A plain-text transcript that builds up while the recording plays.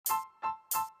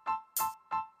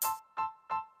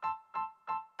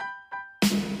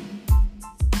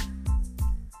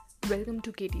Welcome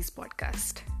to Katie's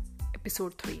podcast,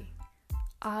 episode 3.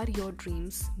 Are your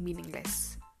dreams meaningless?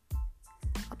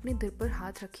 अपने दिल पर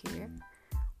हाथ रखिए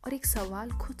और एक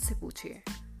सवाल खुद से पूछिए,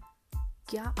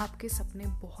 क्या आपके सपने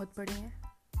बहुत बड़े हैं?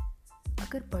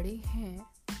 अगर बड़े हैं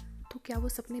तो क्या वो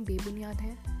सपने बेबुनियाद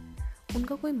हैं?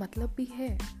 उनका कोई मतलब भी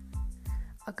है?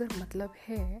 अगर मतलब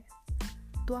है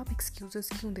तो आप एक्सक्यूजेस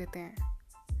क्यों देते हैं?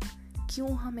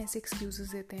 क्यों हम ऐसे एक्सक्यूजेस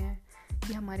देते हैं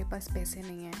कि हमारे पास पैसे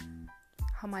नहीं हैं,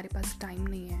 हमारे पास टाइम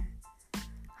नहीं है,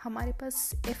 हमारे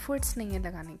पास एफर्ट्स नहीं है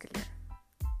लगाने के लिए?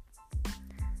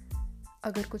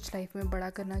 अगर कुछ लाइफ में बड़ा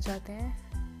करना चाहते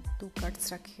हैं तो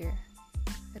गट्स रखिए,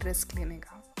 रिस्क लेने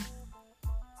का,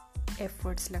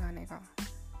 एफर्ट्स लगाने का।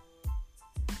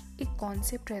 एक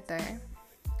कॉन्सेप्ट रहता है,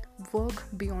 वर्क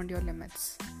बियॉन्ड योर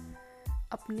लिमिट्स।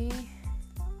 अपने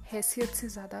हैसियत से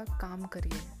ज़्यादा काम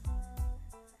करिए।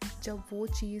 जब वो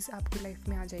चीज़ आपकी लाइफ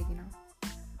में आ जाएगी ना,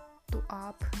 तो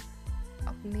आप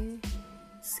अपने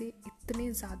से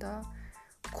इतने ज़्यादा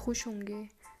खुश होंगे,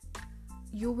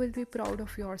 you will be proud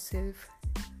of yourself,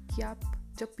 कि आप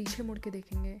जब पीछे मुड़ के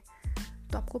देखेंगे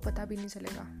तो आपको पता भी नहीं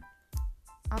चलेगा।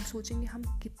 आप सोचेंगे हम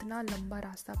कितना लंबा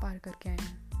रास्ता पार करके आए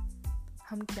हैं,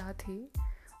 हम क्या थे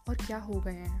और क्या हो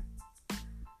गए हैं।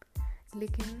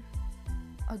 लेकिन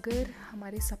अगर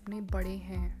हमारे सपने बड़े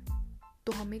हैं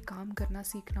तो हमें काम करना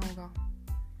सीखना होगा,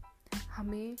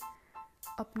 हमें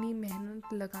अपनी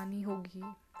मेहनत लगानी होगी,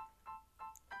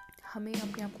 हमें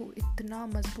अपने आप को इतना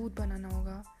मजबूत बनाना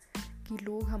होगा कि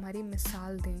लोग हमारी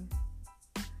मिसाल दें,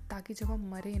 ताकि जब हम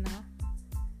मरे ना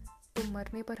तो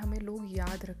मरने पर हमें लोग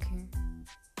याद रखें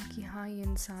कि हाँ, ये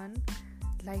इंसान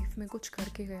लाइफ में कुछ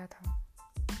करके गया था,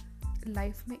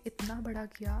 लाइफ में इतना बड़ा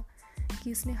किया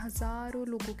कि इसने हज़ारों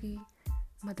लोगों की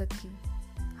मदद की,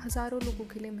 हज़ारों लोगों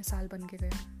के लिए मिसाल बन के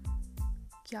गया।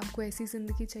 क्या आपको ऐसी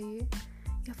ज़िंदगी चाहिए,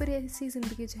 या फिर ऐसी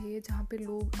ज़िंदगी चाहिए जहाँ पे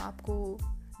लोग आपको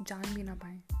जान भी ना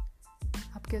पाएँ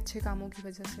आपके अच्छे कामों की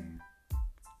वजह से,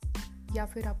 या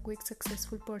फिर आपको एक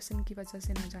सक्सेसफुल पर्सन की वजह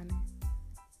से ना जाने,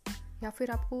 या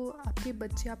फिर आपको आपके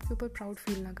बच्चे आपके ऊपर प्राउड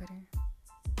फील ना करें,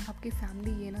 आपकी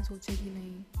फैमिली ये ना सोचे कि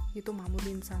नहीं, ये तो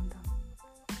मामूली इंसान था?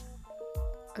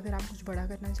 अगर आप कुछ बड़ा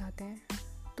करना चाहते हैं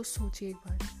तो सोचिए एक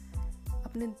बार,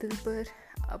 अपने दिल पर,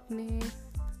 अपने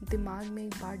दिमाग में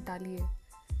एक बात डालिए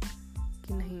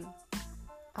कि नहीं,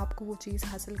 आपको वो चीज़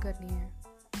हासिल करनी है।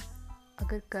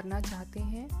 अगर करना चाहते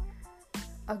हैं,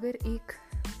 अगर एक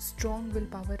स्ट्रॉन्ग विल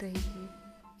पावर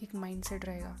रहेगी, एक माइंडसेट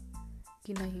रहेगा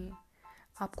कि नहीं,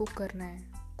 आपको करना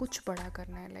है, कुछ बड़ा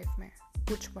करना है लाइफ में,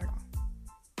 कुछ बड़ा,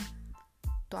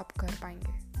 तो आप कर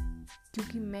पाएंगे।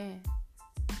 क्योंकि मैं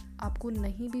आपको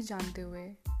नहीं भी जानते हुए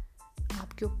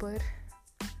आपके ऊपर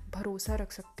भरोसा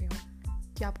रख सकती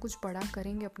हूँ कि आप कुछ बड़ा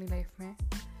करेंगे अपनी लाइफ में।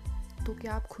 तो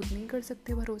क्या आप खुद नहीं कर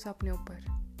सकते भरोसा अपने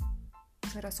ऊपर?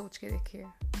 ज़रा सोच के देखिए।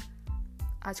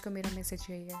 आज का मेरा मैसेज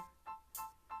यही है,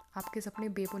 आपके सपने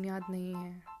बेबुनियाद नहीं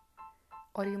हैं,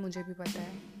 और ये मुझे भी पता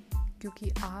है, क्योंकि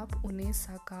आप उन्हें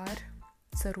साकार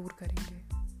ज़रूर करेंगे।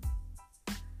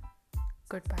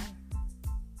 Good bye.